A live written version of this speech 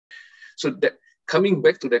So that coming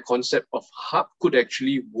back to that concept of hub could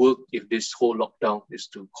actually work if this whole lockdown is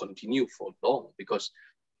to continue for long, because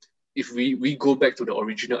if we go back to the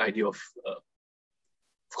original idea of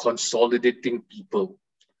consolidating people,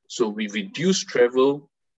 so we reduce travel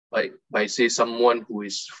by say someone who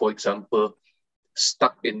is, for example,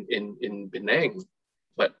 stuck in Penang,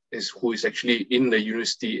 but who is actually in the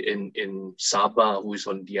university in Sabah, who is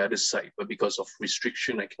on the other side, but because of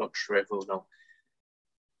restriction, I cannot travel now.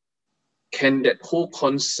 Can that whole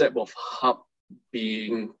concept of hub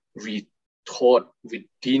being retaught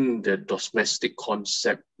within the domestic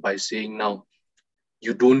concept by saying now,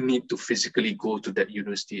 you don't need to physically go to that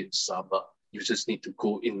university in Sabah. You just need to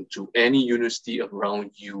go into any university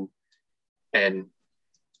around you, and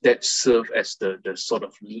that serve as the sort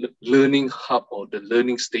of learning hub or the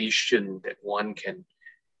learning station that one can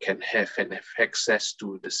have and have access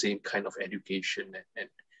to the same kind of education. And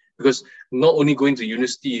because not only going to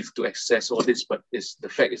university to access all this, but the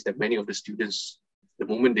fact is that many of the students, the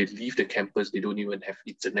moment they leave the campus, they don't even have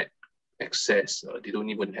internet access. They don't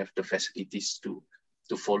even have the facilities to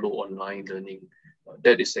follow online learning.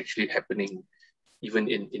 That is actually happening even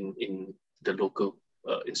in the local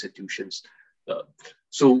institutions.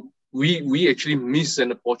 So we actually miss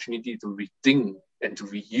an opportunity to rethink and to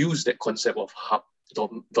reuse that concept of hub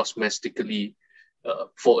domestically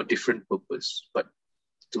for a different purpose, but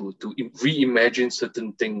to reimagine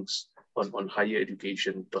certain things on higher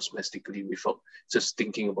education domestically without just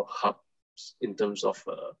thinking about hubs in terms of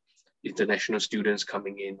international students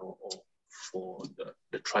coming in or for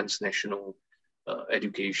the transnational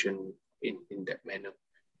education in that manner.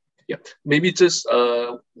 Yeah, maybe just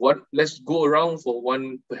let's go around for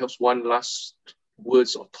perhaps one last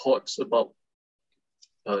words or thoughts about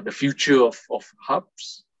the future of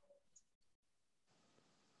hubs.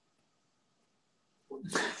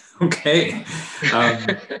 Okay.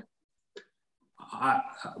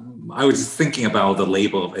 I was thinking about the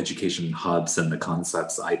label of education hubs and the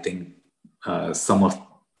concepts. I think some of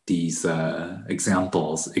these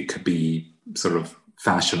examples, it could be sort of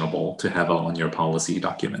fashionable to have on your policy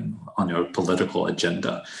document, on your political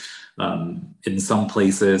agenda. In some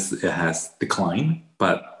places, it has declined,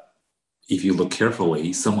 but if you look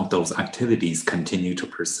carefully, some of those activities continue to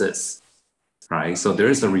persist, right? So there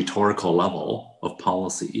is a rhetorical level of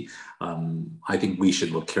policy. I think we should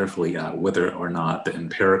look carefully at whether or not the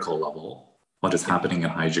empirical level, what is happening in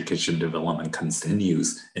higher education development,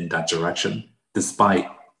 continues in that direction, despite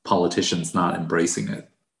politicians not embracing it.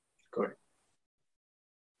 Correct.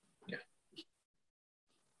 Yeah.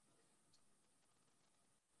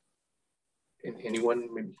 Anyone?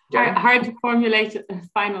 Maybe? Hard to formulate a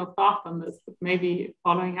final thought on this, but maybe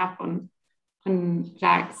following up on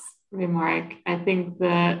Jack's remark, I think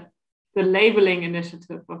the labeling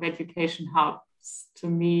initiative of education hubs, to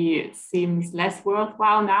me, seems less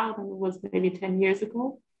worthwhile now than it was maybe 10 years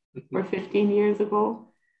ago or 15 years ago.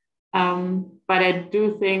 But I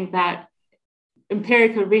do think that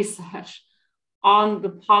empirical research on the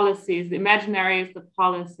policies, the imaginaries, the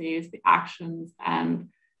policies, the actions, and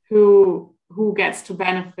who gets to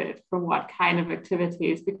benefit from what kind of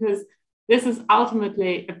activities, because this is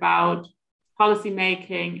ultimately about policy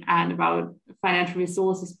making and about financial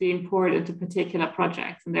resources being poured into particular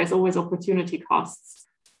projects, and there's always opportunity costs.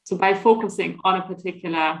 So by focusing on a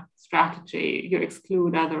particular strategy, you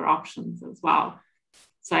exclude other options as well.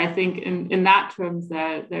 So I think in that terms,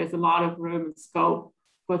 there's a lot of room and scope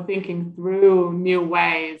for thinking through new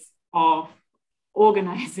ways of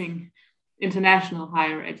organizing international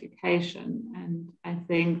higher education. And I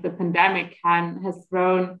think the pandemic has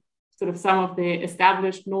thrown sort of some of the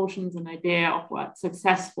established notions and idea of what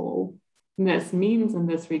successfulness means in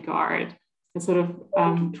this regard, and sort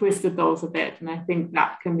of twisted those a bit. And I think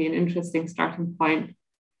that can be an interesting starting point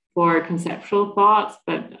for conceptual thoughts.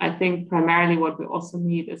 But I think primarily what we also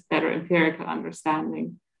need is better empirical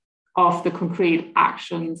understanding of the concrete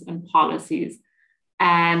actions and policies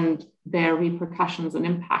and their repercussions and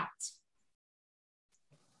impacts.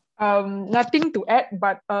 Nothing to add,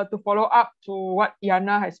 but to follow up to what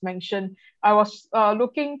Jana has mentioned, I was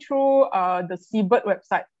looking through the Sept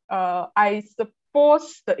website. I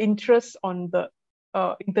suppose the interest on the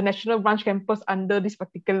international branch campus under this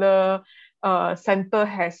particular center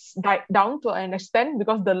has died down to an extent,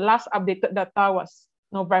 because the last updated data was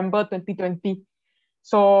November 2020.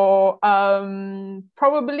 So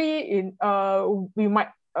probably we might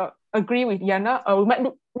agree with Jana. We might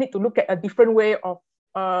need to look at a different way of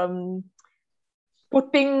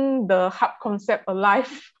putting the hub concept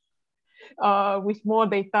alive with more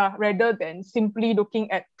data, rather than simply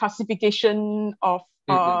looking at classification of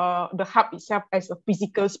the hub itself as a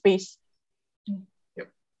physical space.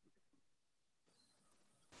 Yep.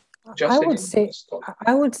 I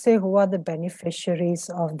would say who are the beneficiaries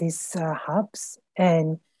of these hubs,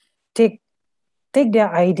 and take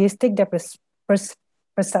their ideas, take their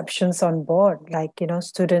perceptions on board. Like,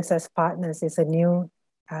 students as partners is a new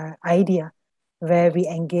idea where we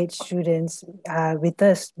engage students with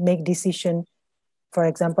us, make decision. For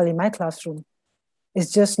example, in my classroom,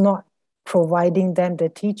 it's just not providing them the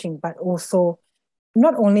teaching, but also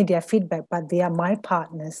not only their feedback, but they are my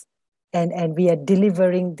partners. And we are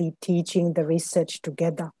delivering the teaching, the research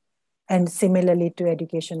together. And similarly to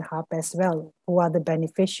Education Hub as well, who are the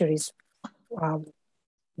beneficiaries?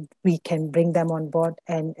 We can bring them on board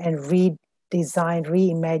and redesign,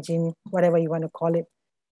 reimagine, whatever you want to call it,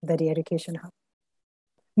 the Education Hub.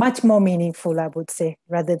 Much more meaningful, I would say,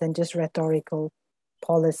 rather than just rhetorical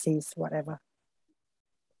policies, whatever.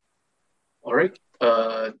 All right.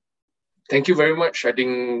 Thank you very much. I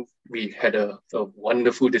think we had a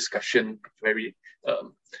wonderful discussion, very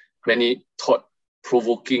many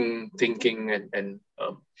thought-provoking thinking, and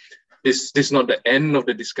this is not the end of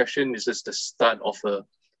the discussion. This is the start of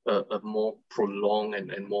a more prolonged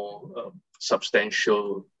and more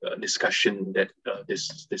substantial discussion that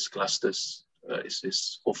this clusters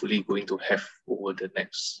is hopefully going to have over the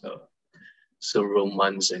next several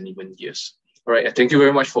months and even years. All right. Thank you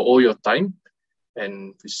very much for all your time,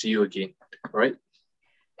 and we'll see you again. All right.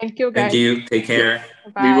 Thank you, guys. Thank you. Take care.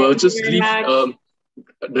 We will just leave.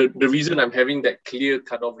 The reason I'm having that clear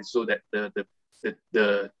cutoff is so that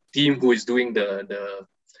the team who is doing the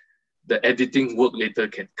editing work later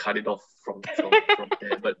can cut it off from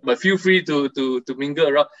there. But feel free to mingle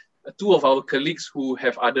around. Two of our colleagues who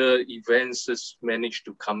have other events just managed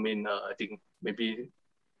to come in. I think maybe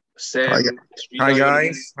Sam. Hi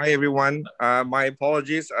guys. Hi everyone. My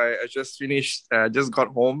apologies. I just finished. Just got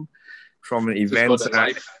home from an event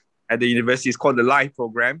at the university. It's called the Live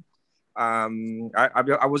program. I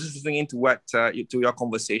was just listening into to your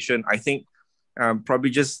conversation. I think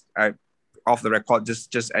probably just off the record,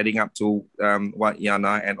 just adding up to what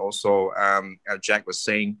Jana and also Jack was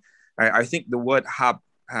saying. I think the word hub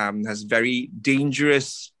has very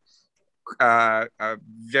dangerous,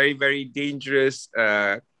 very, very dangerous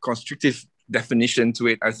constructive definition to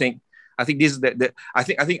it. I think this is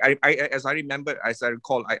as I remember, as I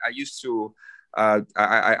recall, I used to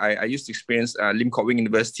experience Lim Kok Wing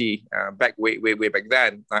University back way back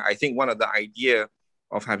then. I think one of the idea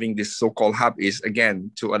of having this so-called hub is,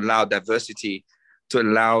 again, to allow diversity, to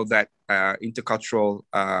allow that intercultural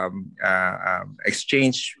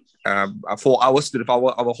exchange for our student,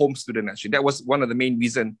 for our home student. Actually, that was one of the main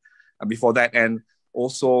reason before that, and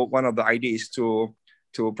also one of the ideas to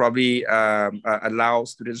probably allow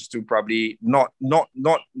students to probably not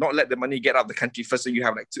let the money get out of the country first. So you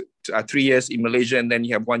have like 3 years in Malaysia, and then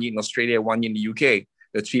you have 1 year in Australia, 1 year in the UK.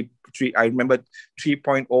 The I remember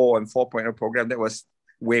 3.0 and 4.0 program. That was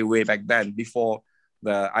way back then, before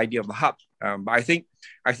the idea of the hub. But I think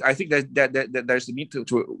that there's a need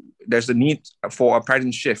there's a need for a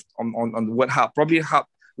paradigm shift on the word hub. Probably hub.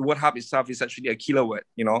 The word hub itself is actually a killer word.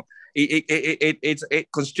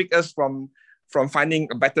 It constricts us from finding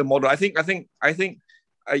a better model. I think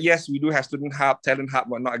yes, we do have student hub, talent hub,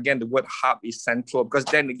 whatnot. Again, the word hub is central, because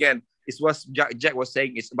then again, it's what Jack was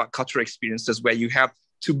saying. It's about cultural experiences where you have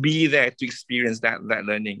to be there to experience that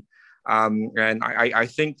learning. And I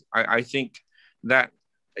think that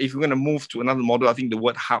if we're going to move to another model, I think the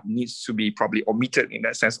word hub needs to be probably omitted in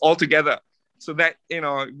that sense altogether, so that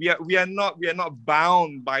we are not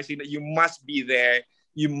bound by saying that you must be there,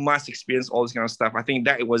 you must experience all this kind of stuff. I think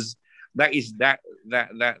that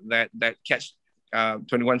catch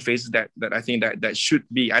 21 phase that I think that should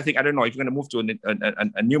be. I don't know if you're going to move to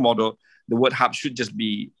a new model, the word hub should just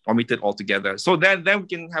be omitted altogether. So then we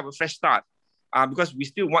can have a fresh start, because we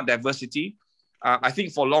still want diversity. I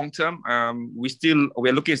think for long term,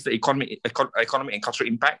 we're looking at the economic and cultural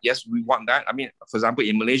impact. Yes, we want that. I mean, for example,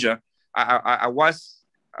 in Malaysia, I was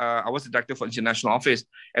the director for international office,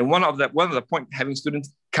 and one of the point having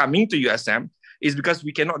students coming to USM is because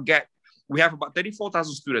we have about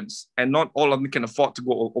 34,000 students, and not all of them can afford to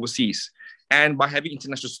go overseas. And by having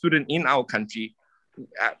international students in our country,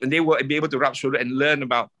 they will be able to rub shoulder and learn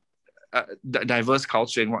about the diverse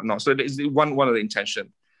culture and whatnot. So it's one of the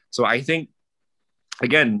intention. So I think,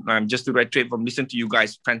 again, just to reiterate from listening to you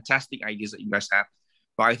guys, fantastic ideas that you guys have.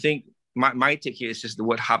 But I think my take here is just the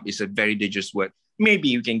word hub is a very dangerous word. Maybe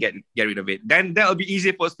you can get rid of it. Then that'll be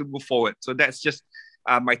easier for us to move forward. So that's just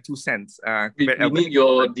my 2 cents. We need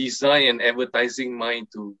your design and advertising mind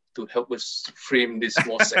to help us frame this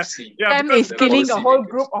more sexy. Sam is killing a whole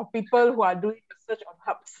group of people who are doing research on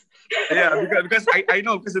hubs. Yeah, because I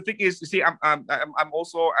know, because the thing is, you see, I'm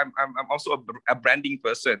also a branding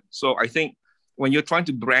person. So I think when you're trying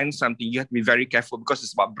to brand something, you have to be very careful because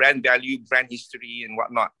it's about brand value, brand history, and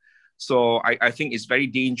whatnot. So I think it's very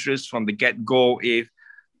dangerous from the get-go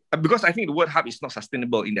because I think the word hub is not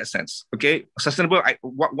sustainable in that sense. Okay, sustainable.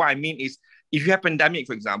 What I mean is, if you have pandemic,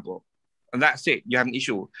 for example, and that's it, you have an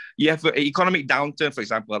issue. You have an economic downturn, for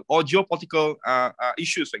example, or geopolitical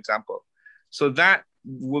issues, for example. So that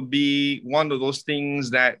will be one of those things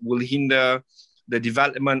that will hinder the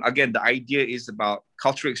development. Again, the idea is about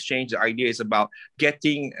cultural exchange. The idea is about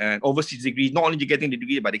getting an overseas degree, not only getting the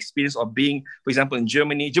degree, but the experience of being, for example, in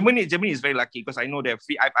Germany. Germany is very lucky because I know they're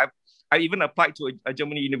free. I even applied to a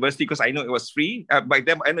Germany university because I know it was free. By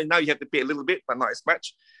then, I know now you have to pay a little bit, but not as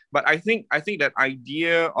much. But I think that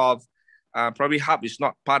idea of probably hub is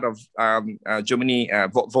not part of Germany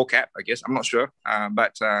vocab, I guess. I'm not sure.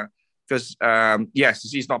 Because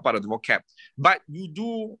yes, it's not part of the vocab. But you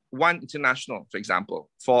do want international, for example,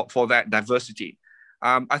 for that diversity.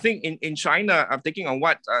 I think in China, I'm taking on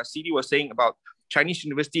what CD was saying about Chinese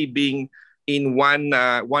university being in one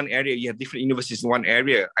area. You have different universities in one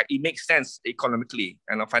area. It makes sense economically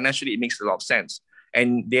and financially. It makes a lot of sense.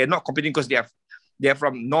 And they're not competing because they're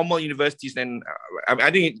from normal universities. And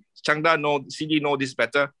I think Changda CD know this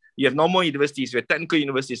better. You have normal universities, you have technical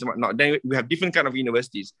universities and whatnot. Then we have different kind of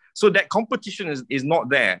universities. So that competition is not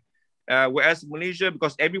there. Whereas Malaysia,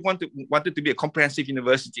 because everyone wanted to be a comprehensive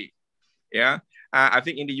university. Yeah. I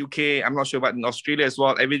think in the UK, I'm not sure, but in Australia as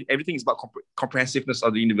well, everything is about comprehensiveness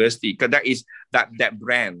of the university, because that is that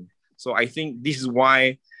brand. So I think this is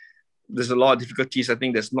why there's a lot of difficulties. I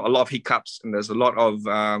think there's not a lot of hiccups, and there's a lot of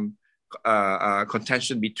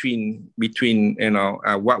contention between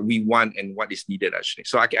what we want and what is needed, actually.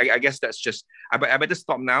 So I guess that's just, I better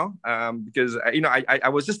stop now because I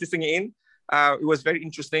was just listening in. It was very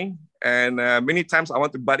interesting, and many times I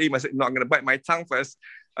want to butt in. I said, no, I'm going to bite my tongue first.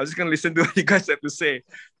 I was just going to listen to what you guys have to say.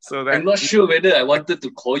 So that, I'm not sure whether I wanted to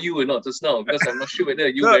call you or not just now, because I'm not sure whether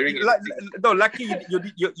you wearing it. No, lucky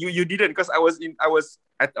you didn't, because I was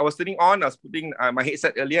sitting on. I was putting my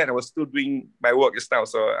headset earlier, and I was still doing my work just now.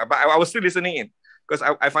 So, but I was still listening in because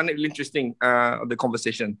I find it really interesting, the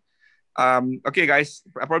conversation. Okay, guys.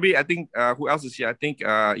 I think who else is here? I think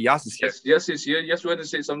Yas is here. Yes, is here. Yes, you want to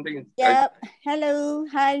say something? Yep. Hello.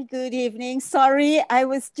 Hi. Good evening. Sorry, I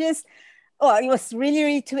was just. Oh, it was really,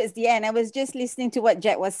 really towards the end. I was just listening to what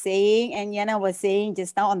Jack was saying and Jana was saying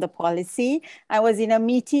just now on the policy. I was in a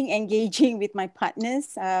meeting engaging with my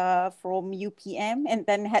partners from UPM, and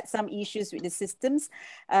then had some issues with the systems.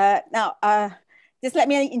 Now, just let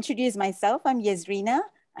me introduce myself. I'm Jasvir.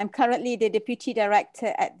 I'm currently the Deputy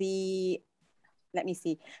Director at the,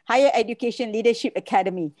 Higher Education Leadership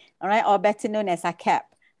Academy, all right, or better known as HACAP.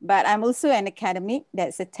 But I'm also an academic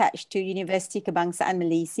that's attached to University Kebangsaan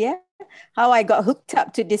Malaysia. How I got hooked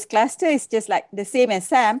up to this cluster is just like the same as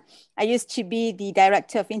Sam. I used to be the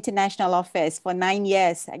Director of International Affairs for 9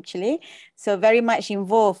 years, actually. So very much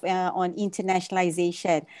involved on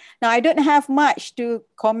internationalization. Now, I don't have much to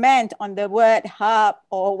comment on the word hub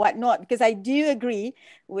or whatnot, because I do agree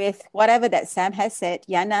with whatever that Sam has said,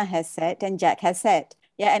 Jana has said, and Jack has said.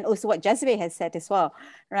 Yeah, and also what Jasvir has said as well,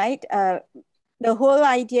 right? The whole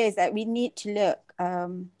idea is that we need to look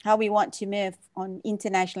how we want to move on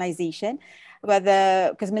internationalization,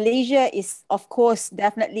 because Malaysia is, of course,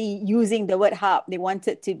 definitely using the word hub. They want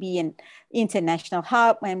it to be an international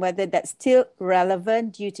hub, and whether that's still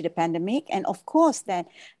relevant due to the pandemic. And of course, then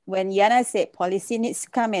when Jana said policy needs to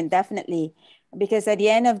come in, definitely, because at the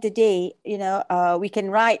end of the day, we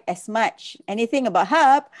can write as much anything about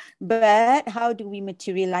hub, but how do we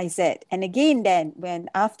materialize it? And again, then when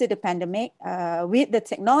after the pandemic, with the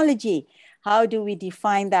technology, how do we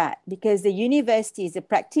define that? Because the universities, the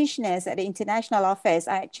practitioners at the international affairs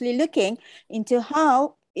are actually looking into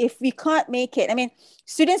how, if we can't make it, I mean,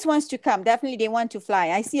 students wants to come, definitely they want to fly.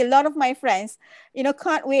 I see a lot of my friends,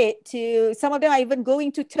 can't wait to, some of them are even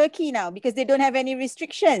going to Turkey now because they don't have any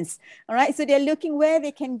restrictions, all right? So they're looking where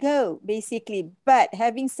they can go, basically. But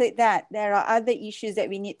having said that, there are other issues that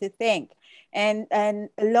we need to think. And a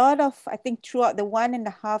lot of, I think throughout the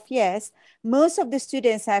 1.5 years, most of the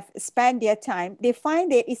students have spent their time, they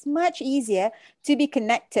find that it's much easier to be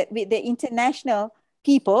connected with the international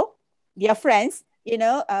people, their friends,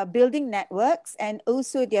 building networks, and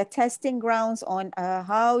also their testing grounds on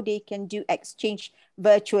how they can do exchange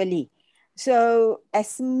virtually. So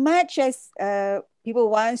as much as people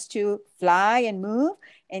want to fly and move,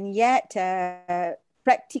 and yet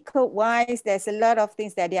practical wise, there's a lot of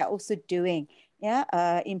things that they are also doing,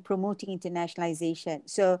 in promoting internationalization.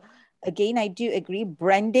 So again, I do agree.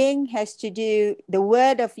 Branding has to do, the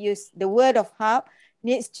word of hub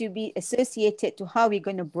needs to be associated to how we're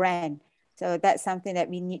going to brand. So that's something that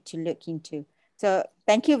we need to look into. So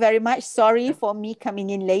thank you very much. Sorry for me coming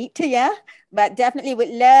in late, yeah, but definitely would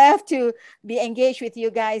love to be engaged with you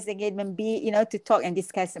guys again and be, to talk and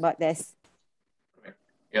discuss about this.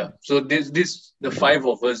 Yeah. So the five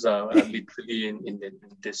of us are literally in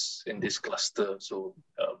this cluster. So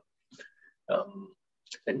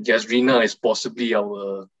and Jasrina is possibly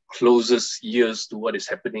our closest ears to what is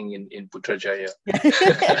happening in Putrajaya.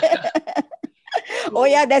 Oh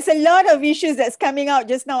yeah, there's a lot of issues that's coming out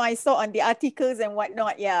just now. I saw on the articles and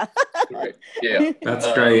whatnot. Yeah. Right. Yeah. That's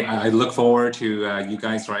great. I look forward to you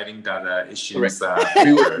guys writing that issues.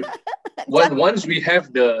 Once we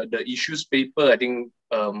have the issues paper, I think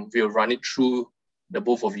we'll run it through the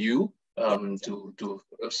both of you to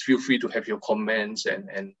feel free to have your comments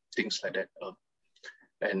and things like that.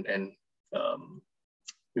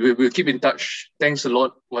 We'll keep in touch. Thanks a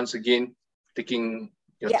lot once again, taking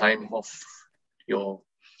your time off your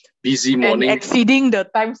busy morning. And exceeding the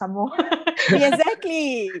time some more.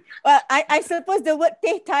 Exactly. Well, I suppose the word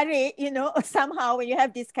teh tarik, somehow when you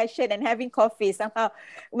have discussion and having coffee, somehow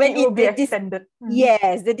when it will be extended.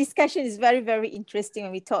 Yes, the discussion is very, very interesting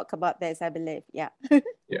when we talk about this, I believe. Yeah.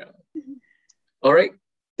 Yeah. All right.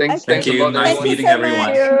 Thanks. Thank you. Nice meeting everyone.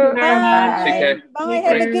 Bye. Take care. Bye.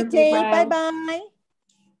 Have a good day. Bye-bye.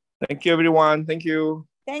 Thank you, everyone. Thank you.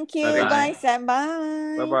 Thank you. Bye-bye. Bye, Sam.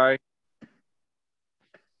 Bye. Bye-bye.